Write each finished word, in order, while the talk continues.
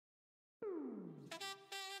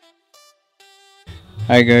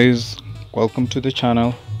Hi guys, welcome to the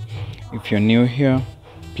channel. If you're new here,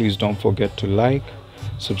 please don't forget to like,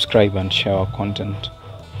 subscribe and share our content.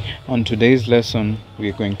 On today's lesson, we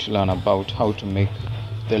are going to learn about how to make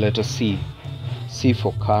the letter C. C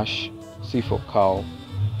for cash, C for cow.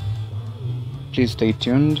 Please stay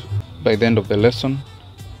tuned. By the end of the lesson,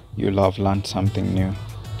 you'll have learned something new.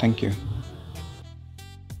 Thank you.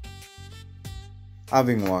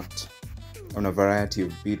 Having worked on a variety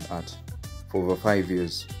of bead art for over 5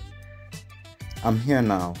 years, I'm here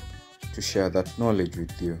now to share that knowledge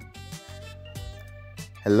with you.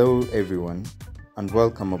 Hello everyone, and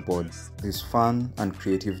welcome aboard this fun and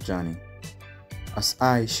creative journey as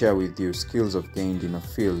I share with you skills I've gained in a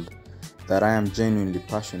field that I am genuinely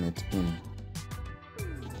passionate in.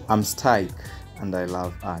 I'm stoic and I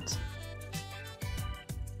love art.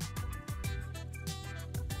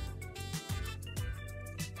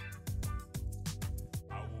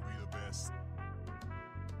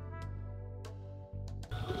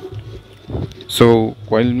 So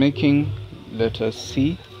while making letter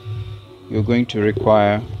C, you're going to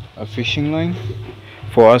require a fishing line.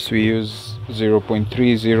 For us, we use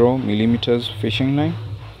 0.30 millimeters fishing line.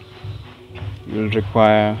 You'll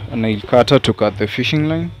require a nail cutter to cut the fishing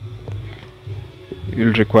line.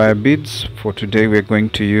 You'll require beads. For today, we're going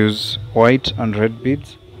to use white and red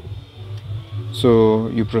beads. So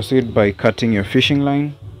you proceed by cutting your fishing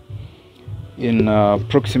line in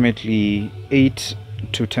approximately 8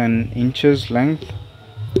 to 10 inches length,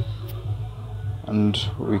 and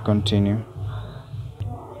we continue.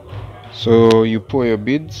 So you pour your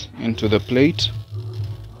beads into the plate.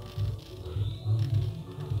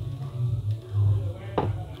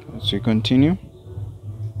 As you continue,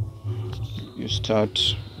 you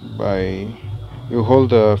start by you hold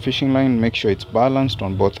the fishing line, make sure it's balanced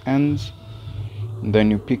on both ends, and then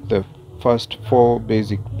you pick the first 4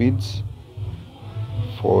 basic beads.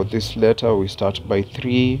 For this letter, we start by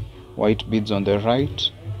 3 white beads on the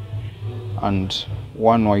right and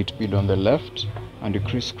 1 white bead on the left, and you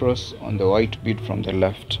crisscross on the white bead from the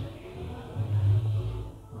left.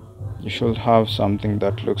 You should have something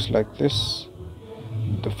that looks like this.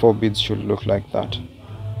 The 4 beads should look like that.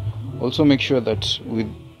 Also make sure that with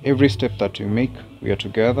every step that we make, we are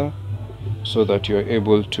together so that you are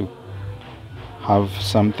able to have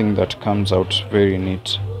something that comes out very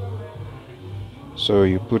neat. So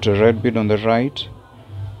you put a red bead on the right,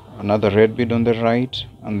 another red bead on the right,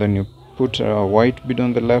 and then you put a white bead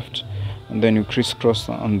on the left, and then you crisscross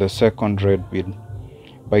on the second red bead.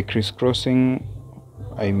 By crisscrossing,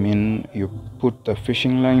 I mean you put the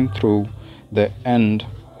fishing line through the end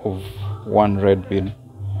of 1 red bead,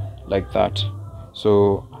 like that.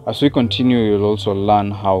 So as we continue, you'll also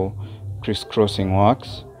learn how crisscrossing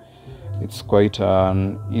works. It's quite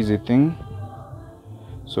an easy thing.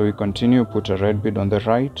 So we continue, put a red bead on the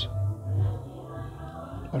right,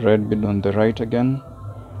 a red bead on the right again,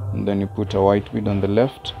 and then you put a white bead on the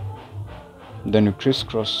left, then you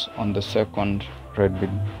crisscross on the second red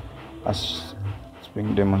bead as it's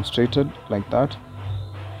being demonstrated, like that.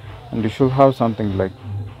 And you should have something like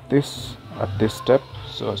this at this step.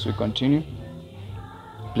 So as we continue,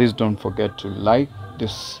 please don't forget to like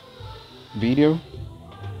this video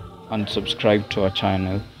and subscribe to our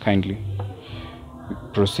channel kindly.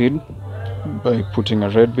 Proceed by putting a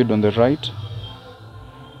red bead on the right,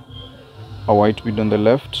 a white bead on the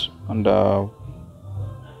left, and a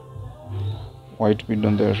white bead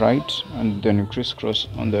on the right, and then you crisscross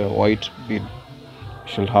on the white bead. You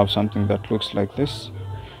should have something that looks like this.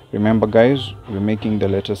 Remember guys, we're making the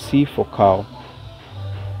letter C for cow.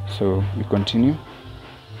 So we continue.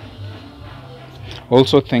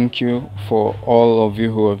 Also, thank you for all of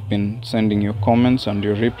you who have been sending your comments and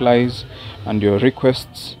your replies and your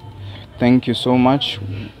requests. Thank you so much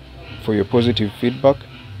for your positive feedback.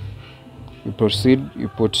 You proceed, you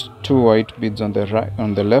put 2 white beads on the right,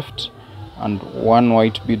 on the left, and 1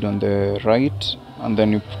 white bead on the right, and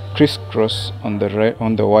then you crisscross on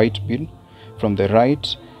the white bead from the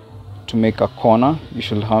right to make a corner. You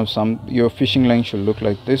should have your fishing line should look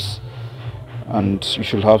like this, and you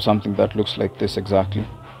should have something that looks like this exactly.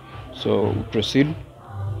 So proceed.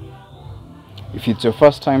 If it's your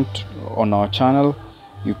first time on our channel,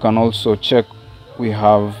 you can also check, we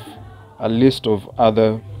have a list of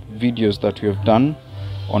other videos that we have done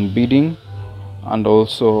on beading and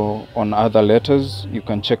also on other letters. You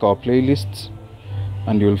can check our playlists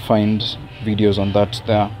and you'll find videos on that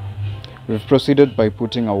there. We've proceeded by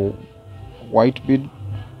putting a white bead,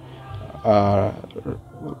 a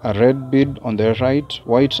red bead on the right,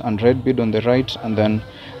 white and red bead on the right, and then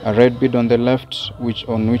a red bead on the left,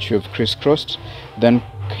 on which you have crisscrossed. Then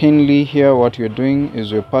keenly here, what you're doing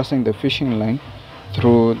is you're passing the fishing line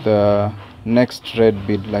through the next red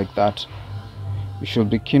bead like that. You should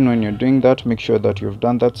be keen when you're doing that. Make sure that you've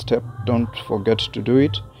done that step, don't forget to do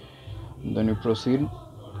it. And then you proceed. You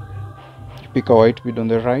pick a white bead on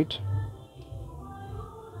the right,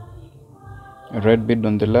 a red bead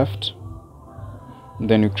on the left, and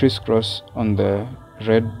then you crisscross on the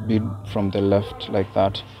red bead from the left like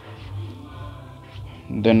that.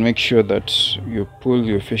 Then make sure that you pull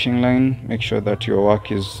your fishing line, make sure that your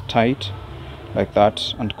work is tight like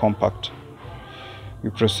that and compact.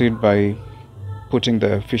 You proceed by putting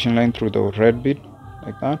the fishing line through the red bead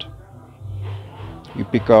like that. You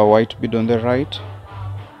pick a white bead on the right,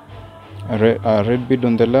 a red bead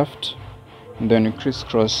on the left, and then you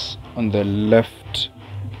crisscross on the left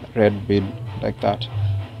red bead like that.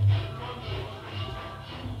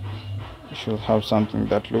 You should have something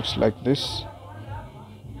that looks like this.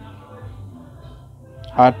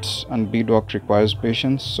 Art and beadwork requires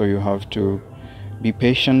patience, so you have to be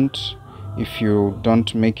patient. If you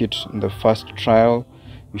don't make it in the first trial,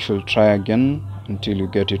 you should try again until you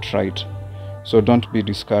get it right. So don't be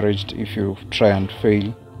discouraged if you try and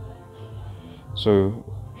fail. So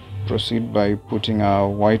proceed by putting a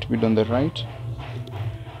white bead on the right,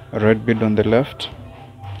 a red bead on the left,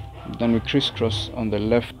 then we crisscross on the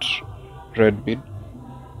left red bead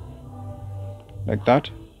like that,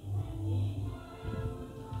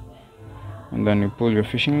 and then you pull your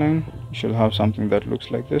fishing line. You should have something that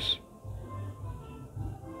looks like this.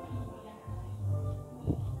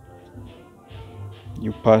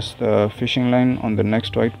 You pass the fishing line on the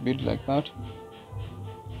next white bead like that.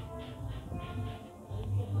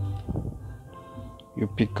 You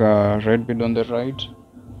pick a red bead on the right,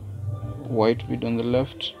 white bead on the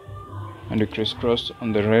left, and you crisscross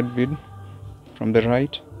on the red bead from the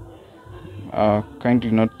right. Kindly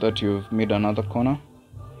note that you've made another corner,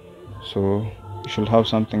 so you should have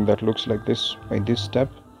something that looks like this by this step.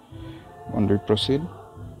 When we proceed,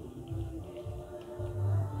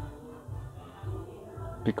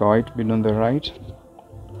 pick a white bead on the right,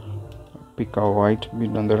 pick a white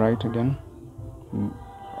bead on the right again,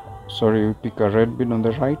 you pick a red bead on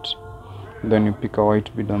the right, then you pick a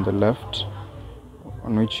white bead on the left,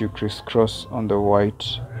 on which you crisscross on the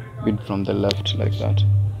white bead from the left like that.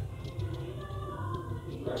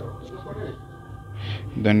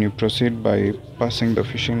 Then you proceed by passing the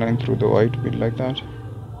fishing line through the white bead like that.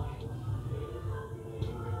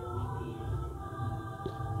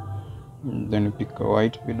 Then you pick a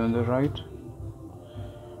white bead on the right,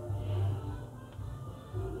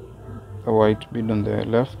 a white bead on the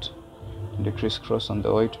left, and you crisscross on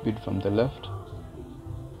the white bead from the left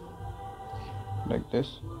like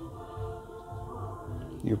this.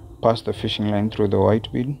 You pass the fishing line through the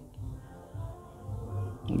white bead,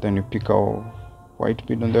 and then you pick a white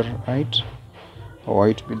bead on the right, a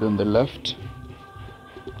white bead on the left,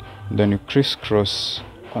 and then you crisscross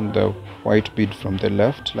on the white bead from the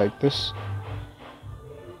left like this.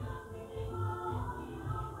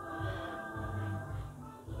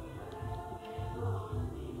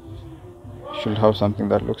 You should have something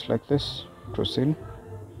that looks like this. Proceed.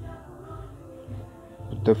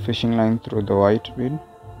 Put the fishing line through the white bead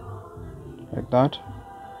like that.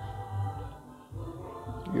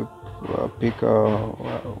 You pick a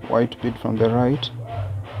white bead from the right,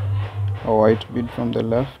 a white bead from the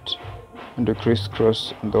left, and you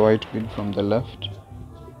crisscross on the white bead from the left.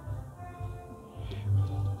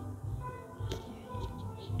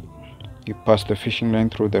 You pass the fishing line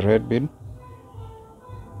through the red bead,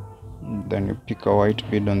 then you pick a white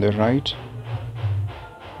bead on the right.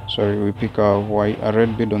 We pick a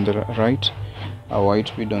red bead on the right, a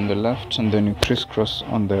white bead on the left, and then you crisscross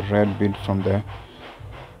on the red bead from the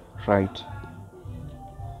right.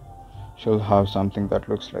 She'll have something that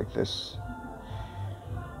looks like this.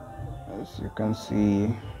 As you can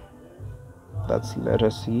see, that's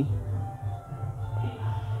letter C.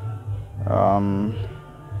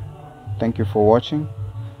 Thank you for watching,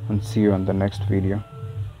 and see you on the next video.